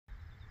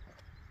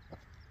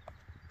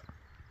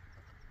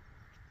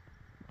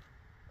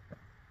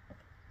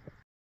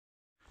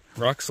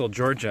Roxel,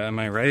 Georgia, am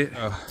I right?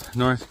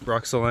 North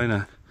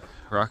Roxelana.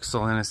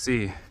 Roxelana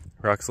Sea.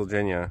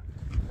 Roxelginia.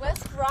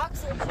 West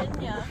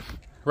Roxelginia.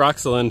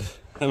 Roxeland,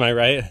 am I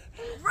right?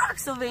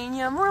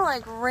 Roxylvania, more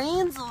like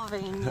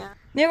Rainsylvania.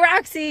 New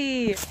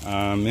Roxy!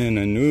 I'm in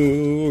a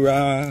new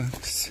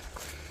rocks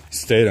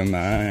state of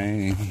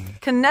mind.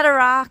 Canetta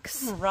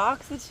Rocks.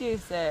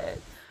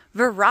 Massachusetts.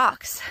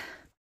 Rocks.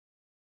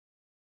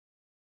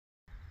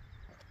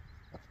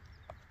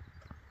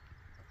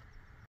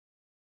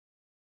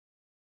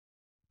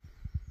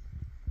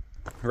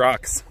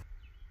 Rocks.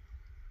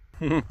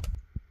 In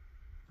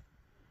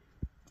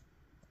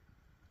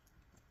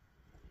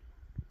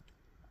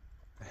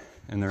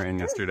the rain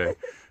yesterday.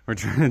 We're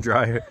trying to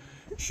dry it.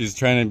 She's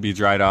trying to be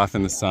dried off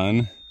in the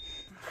sun.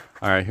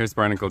 Alright, here's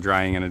Barnacle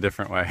drying in a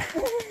different way.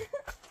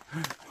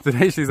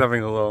 Today she's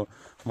having a little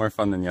more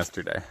fun than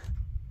yesterday.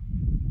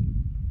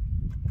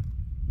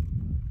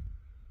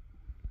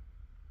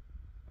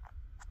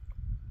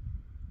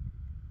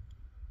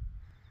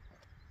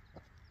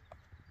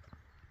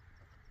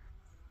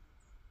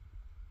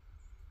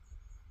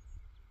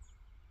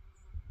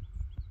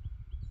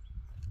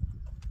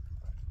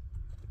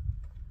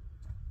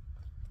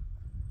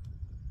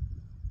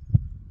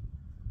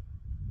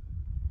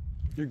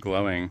 You're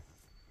glowing.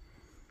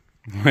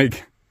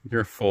 Like,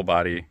 your full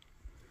body.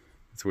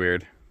 It's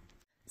weird.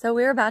 So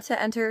we're about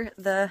to enter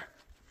the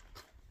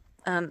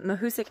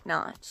Mahousic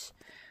Knotch,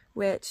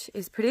 which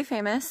is pretty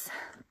famous.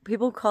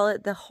 People call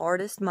it the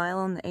hardest mile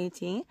on the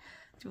AT.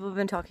 People have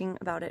been talking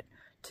about it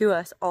to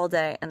us all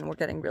day, and we're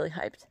getting really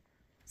hyped.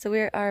 So we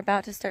are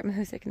about to start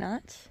Mahousic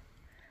Knotch.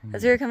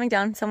 As we were coming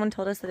down, someone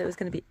told us that it was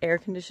going to be air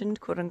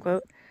conditioned, quote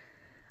unquote.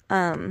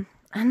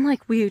 And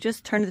like, we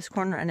just turned this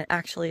corner and it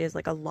actually is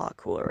like a lot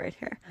cooler right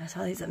here. I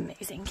saw these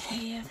amazing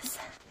caves.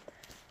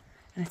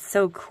 And it's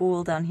so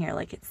cool down here,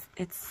 like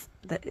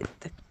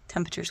the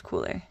temperature's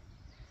cooler.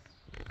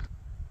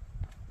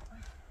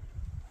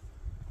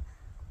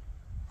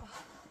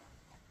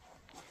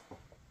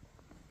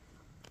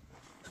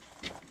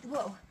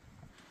 Whoa.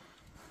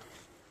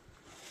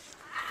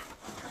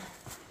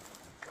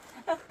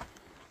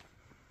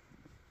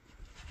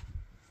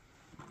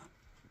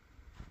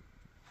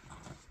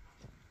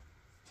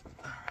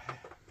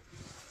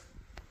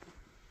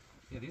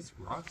 Yeah, these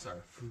rocks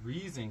are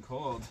freezing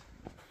cold.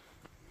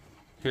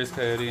 Here's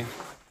Coyote.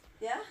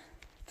 Yeah?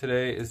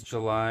 Today is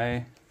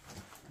July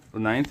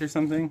 9th or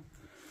something.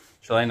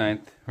 July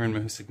 9th. We're in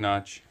Mahousic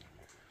Knotch.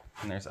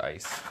 And there's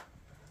ice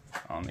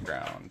on the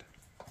ground.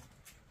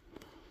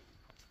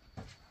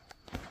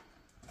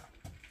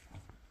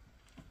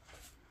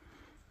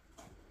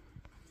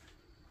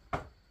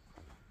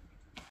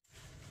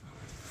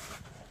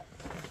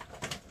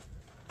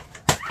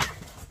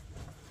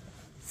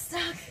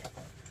 Stuck.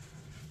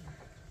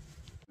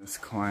 This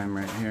climb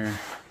right here.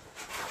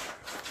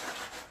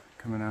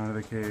 Coming out of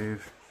the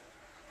cave.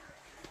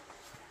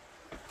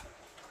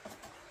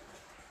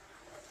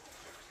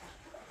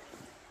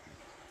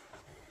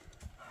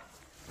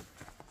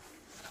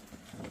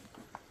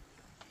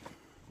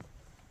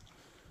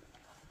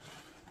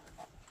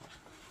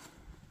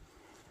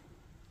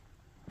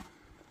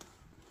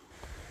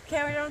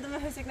 Okay, we're done with the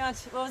Mahousic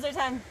Knotch. What was our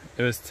time?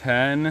 It was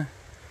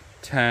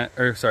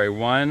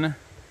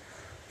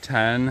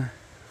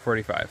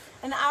 1:10:45.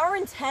 An hour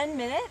and 10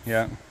 minutes?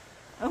 Yeah.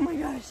 Oh my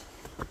gosh.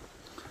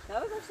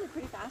 That was actually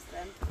pretty fast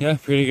then. Yeah,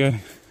 pretty good.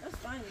 That was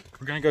fun.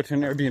 We're gonna go to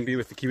an Airbnb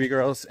with the Kiwi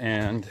girls,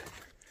 and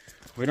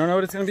we don't know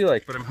what it's gonna be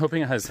like, but I'm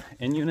hoping it has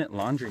in-unit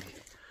laundry.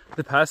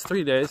 The past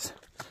 3 days,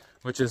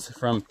 which is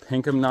from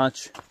Pinkham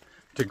Notch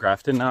to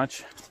Grafton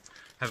Notch,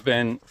 have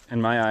been,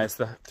 in my eyes,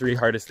 the 3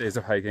 hardest days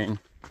of hiking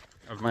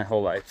of my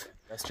whole life.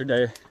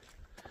 Yesterday,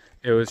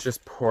 it was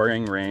just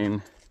pouring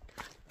rain,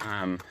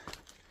 and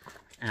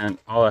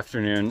all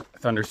afternoon,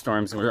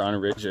 thunderstorms, and we were on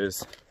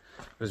ridges.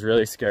 It was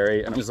really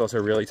scary, and it was also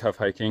really tough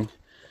hiking.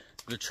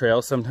 The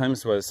trail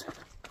sometimes was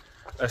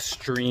a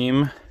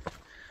stream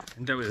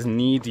that was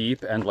knee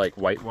deep and like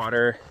white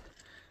water,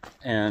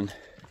 and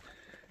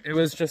it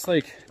was just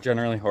like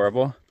generally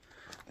horrible.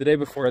 The day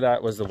before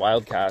that was the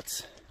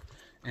Wildcats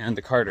and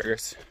the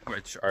Carters,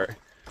 which are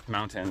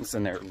mountains,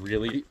 and they're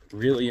really,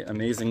 really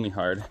amazingly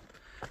hard,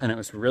 and it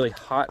was really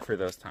hot for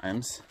those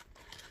times.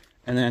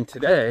 And then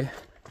today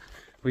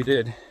we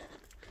did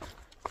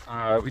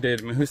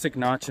Mahousic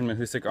Knotch and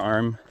Mahousic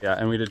Arm, yeah,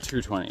 and we did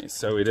 220s.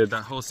 So we did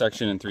that whole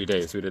section in 3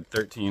 days. We did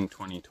 13,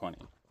 20,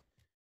 20.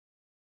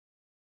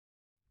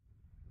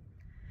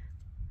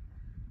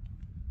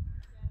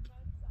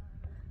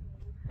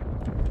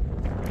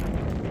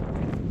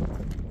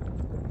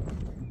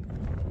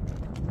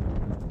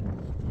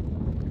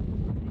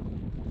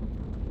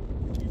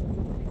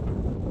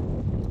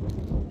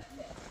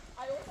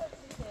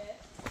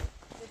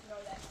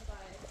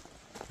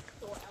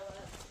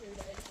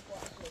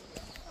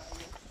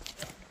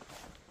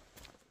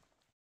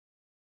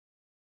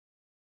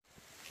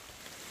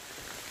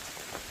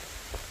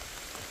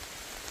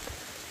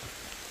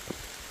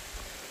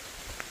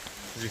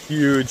 There's a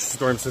huge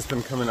storm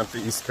system coming up the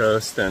East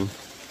Coast, and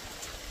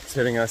it's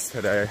hitting us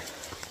today.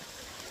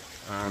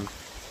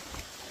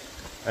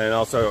 and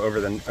also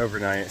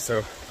overnight.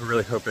 So we're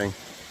really hoping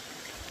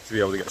to be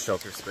able to get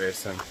shelter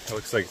space, and it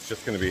looks like it's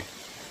just going to be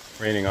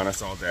raining on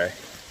us all day.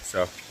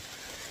 So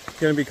it's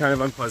going to be kind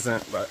of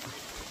unpleasant, but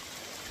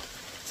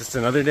just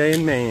another day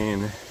in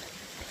Maine.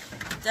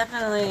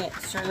 Definitely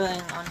struggling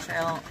on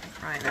trail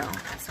right now.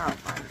 It's not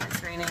fun.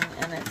 It's raining,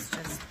 and it's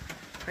just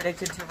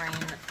predicted to rain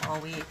all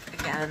week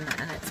again,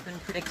 and it's been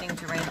predicting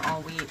to rain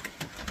all week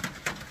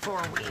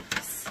for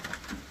weeks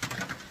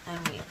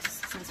and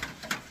weeks since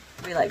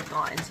we like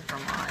got into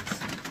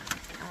Vermont,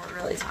 and we're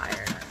really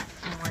tired.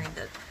 I'm worried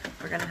that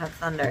we're gonna have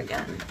thunder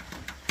again.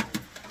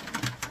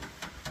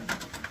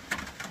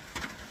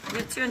 We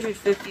have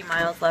 250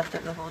 miles left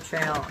of the whole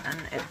trail, and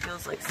it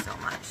feels like so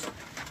much.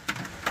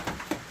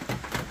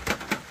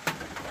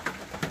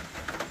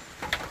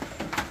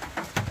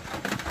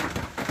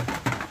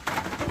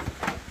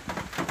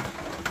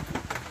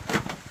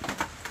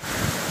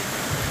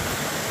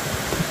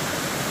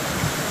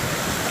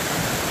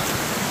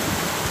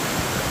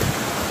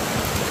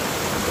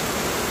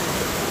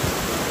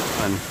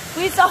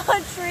 We saw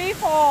a tree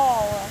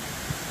fall.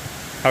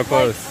 How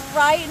close? Like,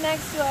 right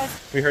next to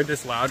us. We heard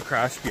this loud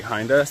crash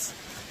behind us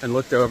and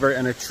looked over,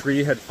 and a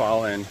tree had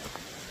fallen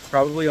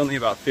probably only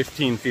about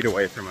 15 feet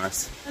away from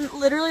us. And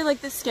literally, like,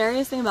 the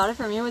scariest thing about it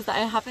for me was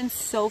that it happened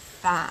so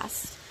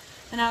fast.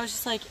 And I was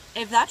just like,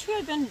 if that tree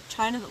had been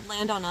trying to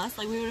land on us,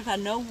 like, we would have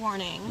had no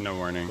warning. No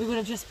warning. We would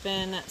have just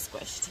been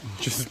squished.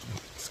 Just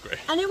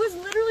squished. And it was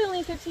literally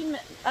only 15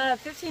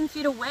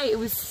 feet away. It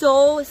was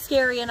so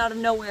scary and out of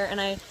nowhere, and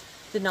I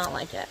did not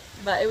like it.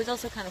 But it was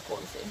also kind of cool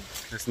to see.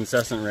 This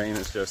incessant rain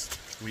is just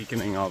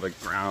weakening all the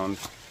ground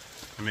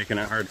and making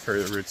it hard for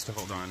the roots to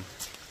hold on.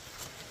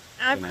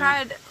 And I've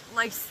cried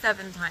like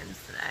 7 times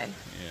today.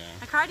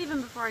 Yeah. I cried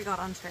even before I got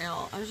on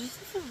trail. I was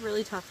just, it's a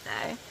really tough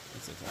day.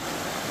 It's a tough.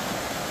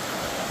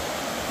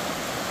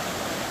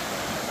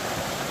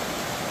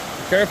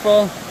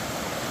 Careful.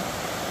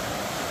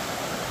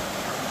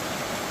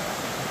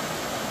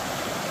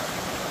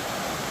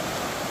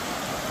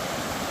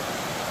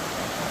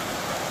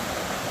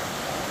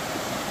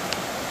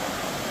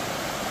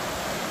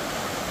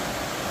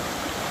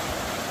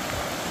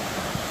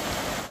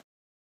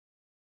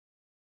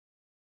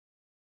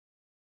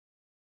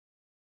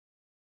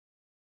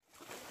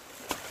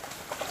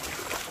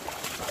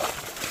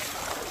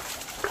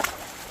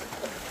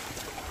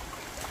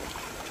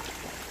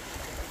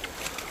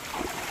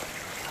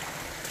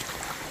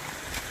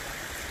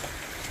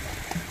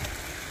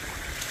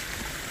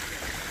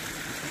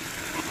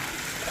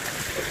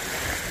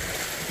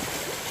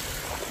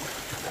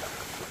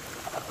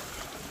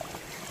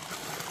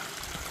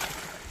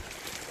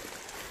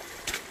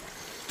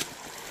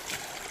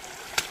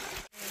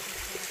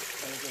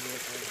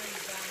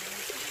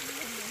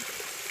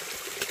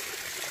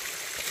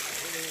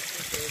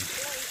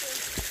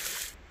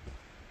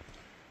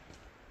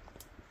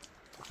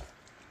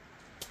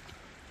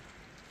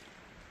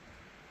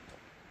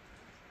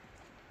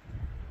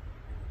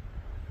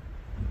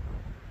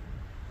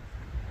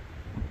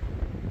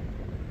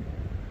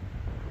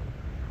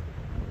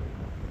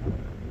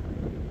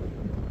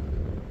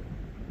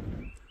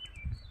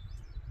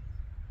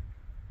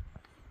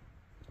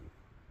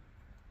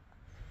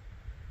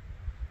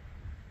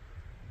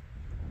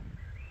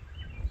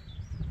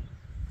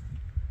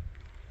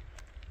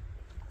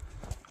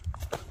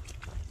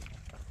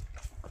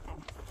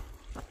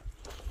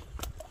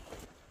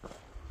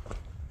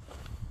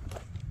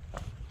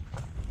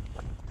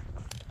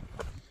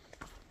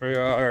 We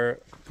are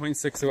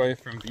 0.6 away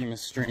from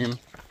Bemis Stream,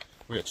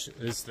 which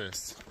is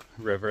this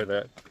river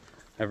that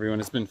everyone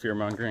has been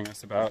fear-mongering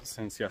us about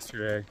since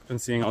yesterday. Been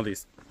seeing all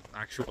these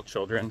actual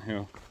children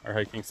who are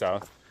hiking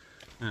south,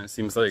 and it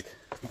seems like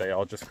they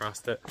all just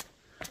crossed it.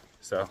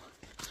 So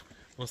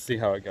we'll see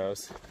how it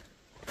goes.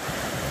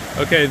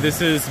 Okay,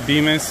 this is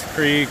Bemis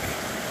Creek.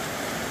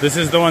 This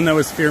is the one that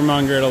was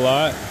fear-mongered a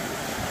lot.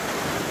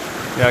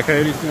 Yeah,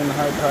 Coyote's doing the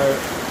hard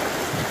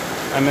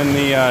part. I'm in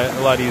the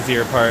a lot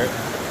easier part.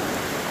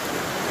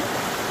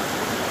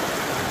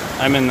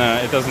 I'm in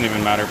the, it doesn't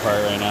even matter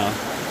part right now.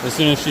 As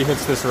soon as she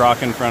hits this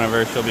rock in front of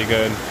her, she'll be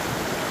good.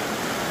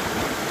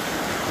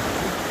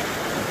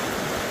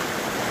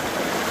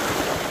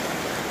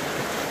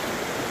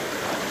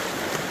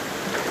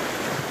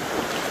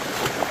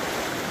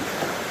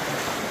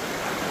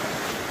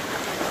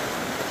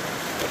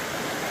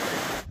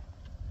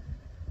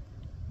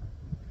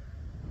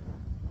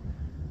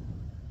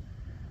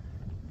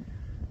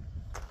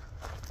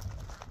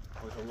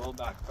 With a little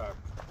backpack.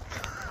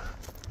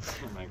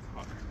 Oh my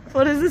god.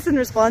 What is this in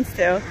response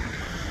to?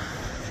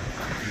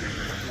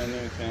 My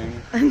new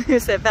thing. A new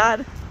sit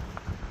pad.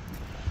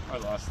 I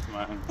lost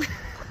mine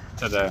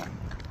today.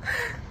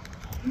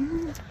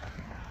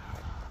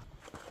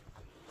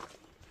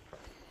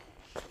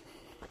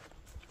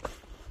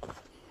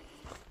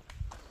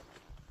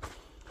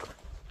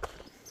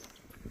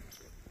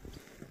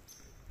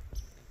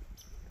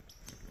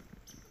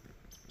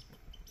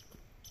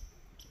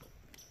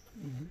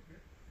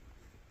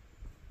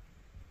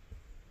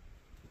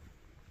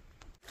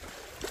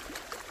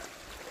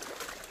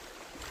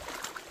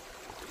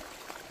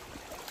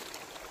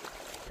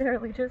 there are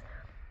leeches.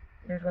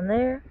 There's one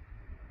there.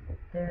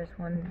 There's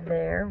one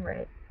there,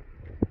 right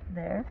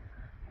there.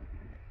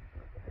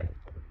 I'm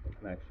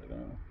actually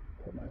gonna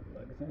put my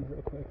legs in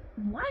real quick.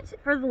 What?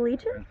 For the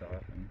leeches?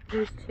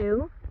 There's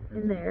two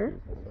in there.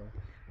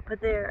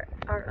 But there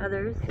are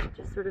others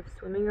just sort of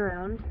swimming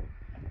around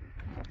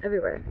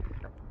everywhere.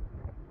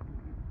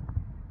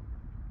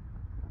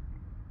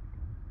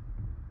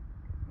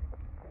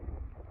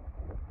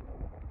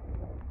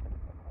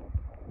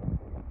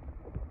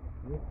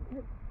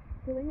 It's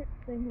doing its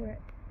thing where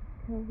it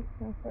kills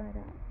itself right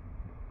out.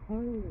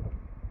 Oh.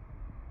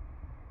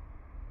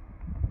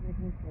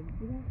 Making its legs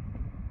do that?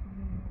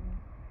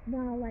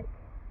 No, like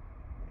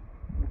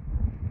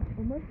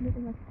almost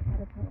moving like a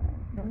caterpillar.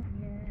 No?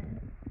 Yeah.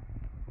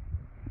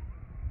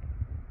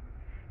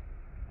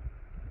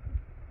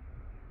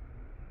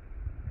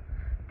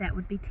 That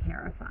would be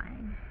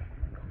terrifying.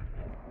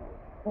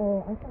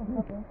 Oh, I saw a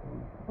couple.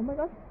 Oh my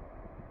gosh.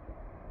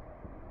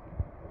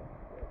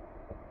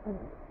 Oh,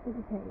 this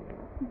is hanging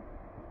out.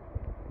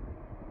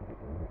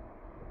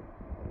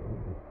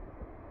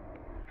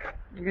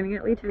 You're gonna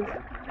get leeches.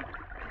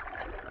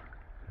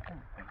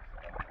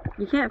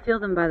 You can't feel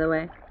them, by the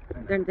way.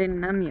 They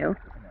numb you.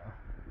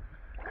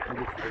 I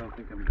don't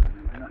think I'm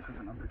getting enough of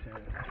an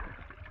opportunity.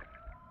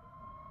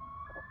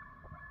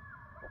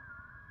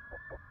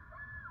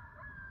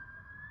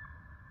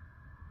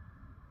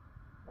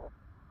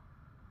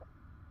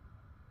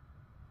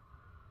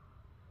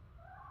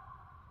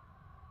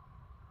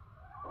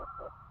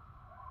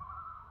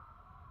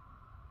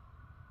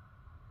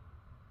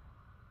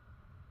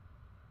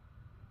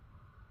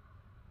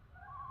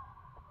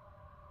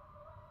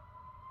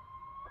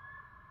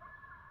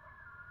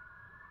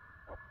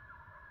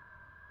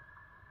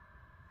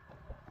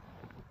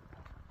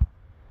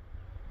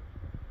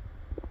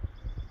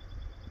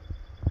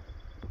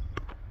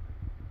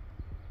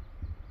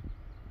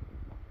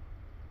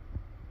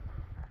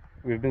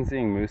 We've been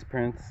seeing moose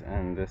prints,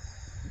 and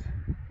this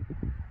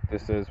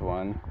is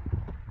one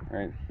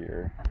right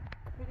here.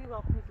 Pretty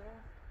well preserved.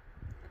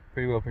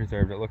 Pretty well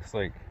preserved. It looks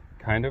like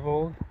kind of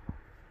old.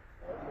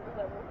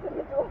 That's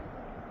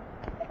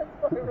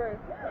forward.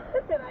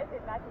 And I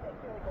did imagine it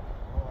really good.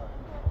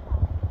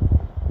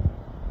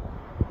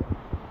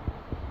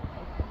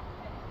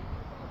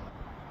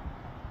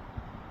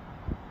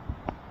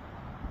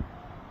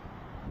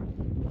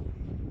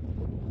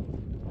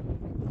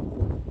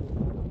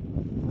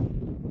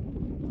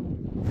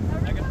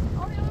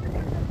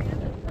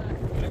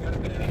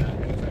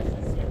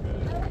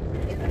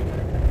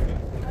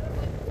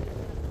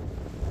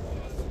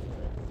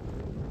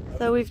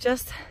 So we've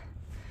just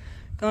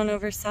gone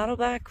over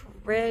Saddleback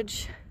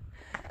Ridge.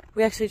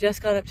 We actually just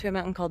got up to a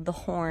mountain called the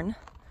Horn.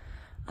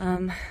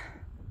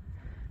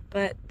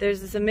 But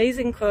there's this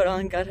amazing quote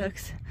on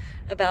Guthooks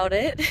about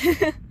it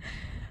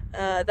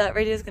that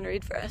Radio's gonna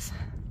read for us.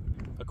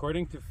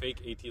 According to fake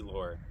AT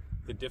lore,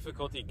 the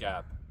difficulty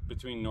gap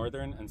between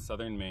northern and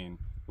southern Maine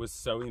was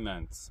so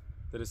immense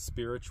that a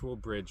spiritual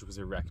bridge was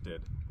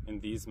erected in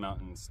these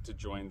mountains to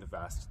join the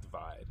vast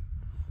divide.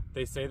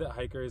 They say that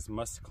hikers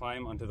must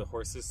climb onto the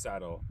horse's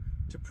saddle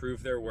to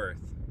prove their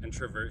worth and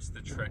traverse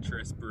the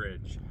treacherous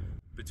bridge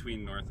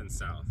between north and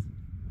south.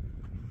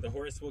 The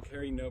horse will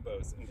carry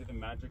Nobos into the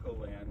magical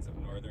lands of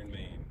northern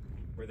Maine,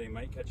 where they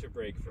might catch a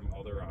break from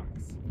all the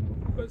rocks.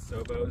 But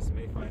Sobos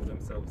may find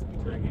themselves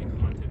entering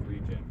a haunted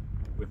region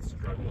with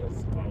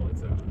struggles all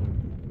its own.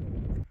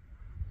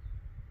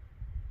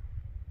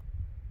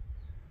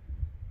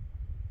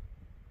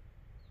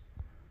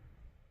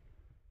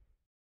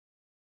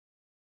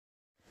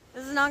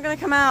 This is not gonna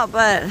come out,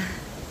 but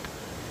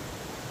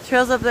the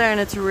trail's up there and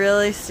it's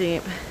really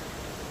steep.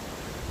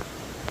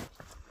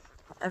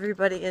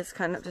 Everybody is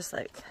kind of just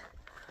like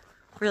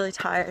really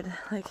tired,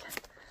 like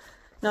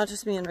not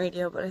just me and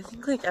Radio, but I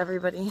think like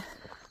everybody.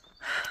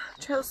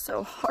 The trail's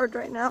so hard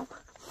right now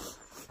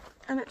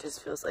and it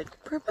just feels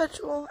like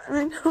perpetual, and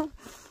I know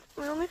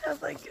we only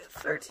have like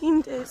 13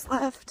 days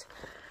left,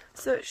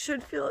 so it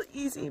should feel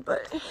easy,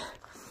 but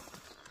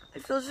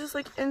it feels just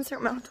like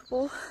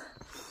insurmountable.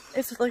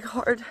 It's like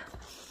hard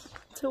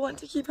to want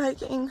to keep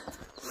hiking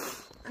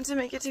and to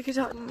make it to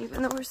Katahdin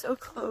even though we're so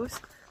close.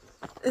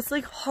 It's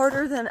like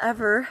harder than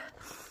ever.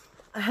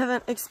 I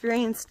haven't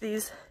experienced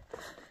these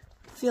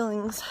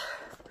feelings.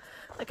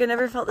 Like I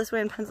never felt this way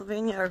in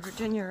Pennsylvania or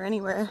Virginia or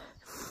anywhere.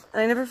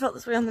 And I never felt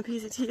this way on the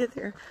PCT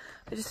either.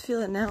 I just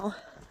feel it now.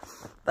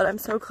 But I'm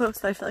so close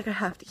that I feel like I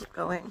have to keep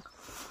going.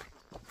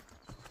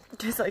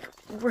 Just like,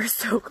 we're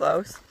so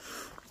close.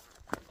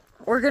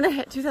 We're gonna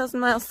hit 2,000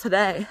 miles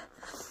today.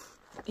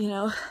 You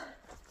know,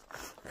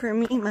 for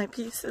me, my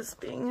peace is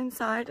being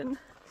inside and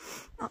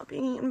not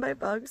being eaten by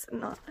bugs and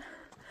not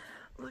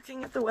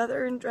looking at the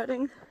weather and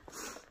dreading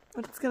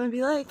what it's gonna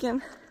be like.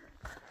 And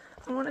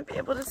I want to be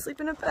able to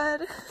sleep in a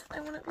bed. I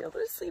want to be able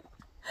to sleep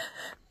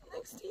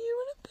next to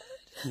you in a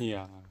bed.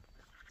 Yeah.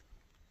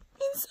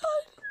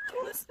 Inside,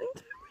 listening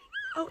to it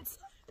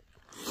outside.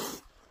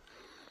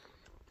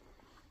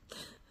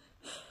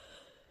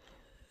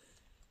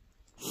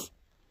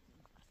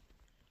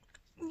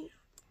 Yeah.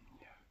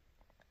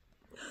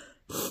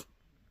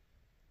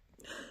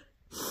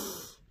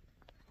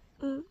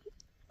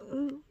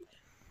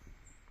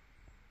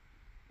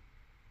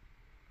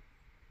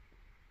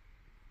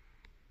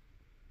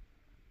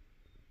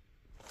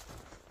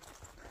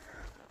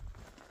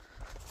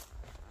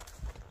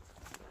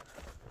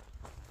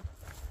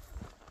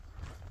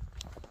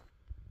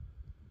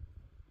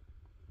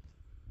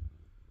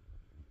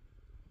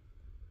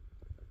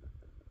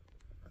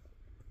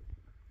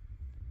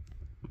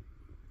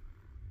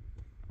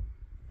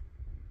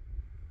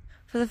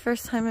 For the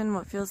first time in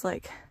what feels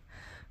like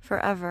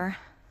forever,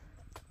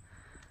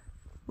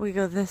 we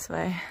go this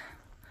way,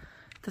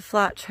 the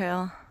flat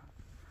trail,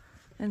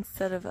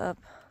 instead of up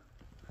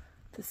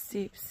the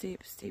steep,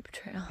 steep, steep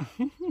trail.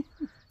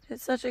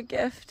 It's such a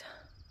gift.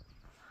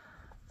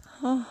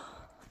 Oh,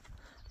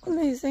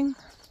 amazing.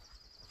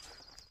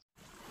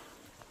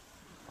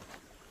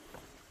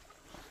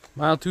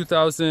 Mile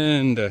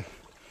 2000.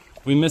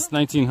 We missed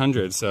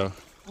 1900, so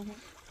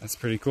that's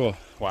pretty cool.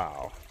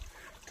 Wow.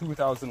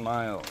 2,000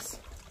 miles.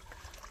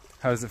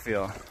 How does it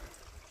feel?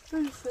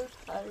 I'm so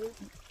tired.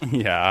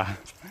 Yeah.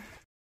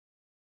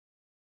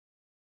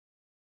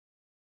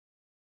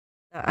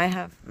 I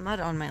have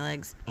mud on my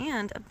legs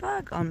and a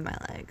bug on my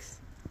legs.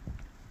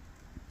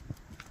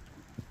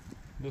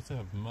 You also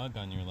have mud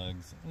on your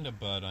legs and a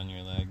bud on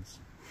your legs.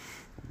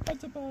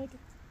 That's a bud.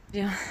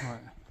 Yeah.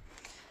 What?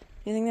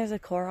 You think there's a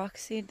Korok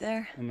seed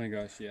there? Oh my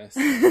gosh, yes.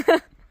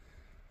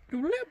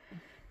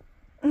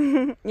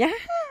 Yeah.